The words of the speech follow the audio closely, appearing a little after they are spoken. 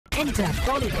Enter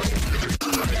Bollywood.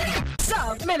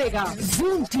 सब मिलेगा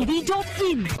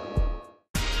ZoomTV.in.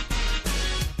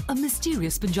 A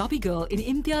mysterious Punjabi girl in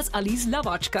Imtiaz Ali's love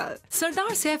आजकल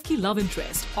सरदार सैफ की love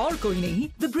interest और कोई नहीं,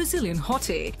 the Brazilian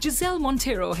hottie Giselli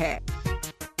Monteiro है.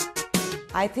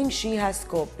 I think she has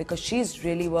scope because she's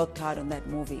really worked hard on that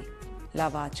movie,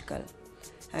 Love Aajkal.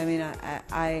 I mean,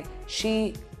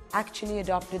 she actually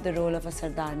adopted the role of a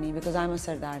Sardarni because I'm a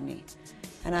Sardarni.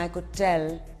 And I could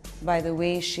tell by the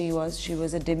way she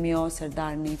was a demure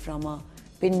Sardarni from a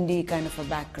Pindi kind of a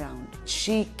background.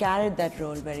 She carried that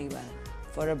role very well.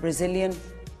 For a Brazilian,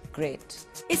 great.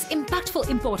 इस impactful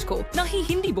import को ना ही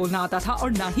हिंदी बोलना आता था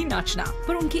और ना ही नाचना,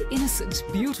 पर उनके इनोसेंट,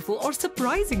 ब्यूटीफुल और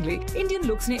सरप्राइजिंगली इंडियन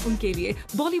लुक्स ने उनके लिए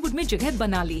बॉलीवुड में जगह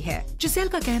बना ली है. जिसेल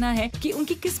का कहना है कि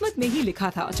उनकी किस्मत में ही लिखा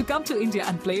था to come to India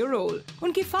and play a role.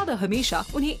 उनके फादर हमेशा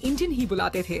उन्हें इंडियन ही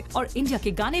बुलाते थे और इंडिया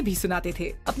के गाने भी सुनाते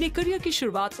थे. अपने करियर की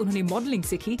शुरुआत उन्होंने मॉडलिंग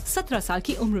सीखी 17 साल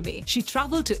की उम्र में. She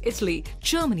travelled to Italy,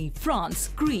 Germany, France,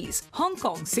 Greece,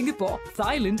 Hong Kong, Singapore,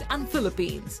 Thailand and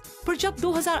Philippines. पर जब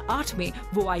 2008 में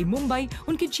वो आई मुंबई,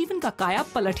 उनके जीवन का काया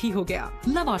पलट ही हो गया.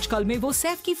 लव आजकल में वो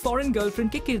सैफ की फॉरेन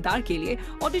गर्लफ्रेंड के किरदार के लिए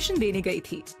ऑडिशन देने गई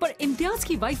थी, पर इम्तियाज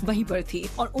की वाइफ वहीं पर थी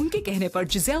और उनके कहने पर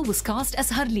जिसेल वाज कास्ट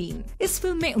एज हरलीन. इस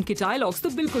फिल्म में उनके डायलॉग्स तो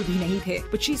बिल्कुल भी नहीं थे,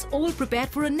 but she is all prepared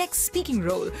for a next speaking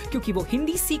role क्योंकि वो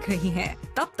हिंदी सीख रही हैं.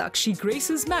 तब तक she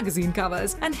graces magazine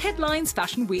covers and headlines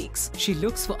fashion weeks. She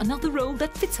looks for another role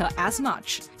that fits her as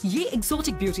much. ये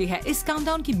एक्सोटिक ब्यूटी है इस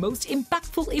काउंटडाउन की मोस्ट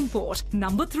इम्पैक्टफुल इम्पोर्ट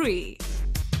नंबर 3.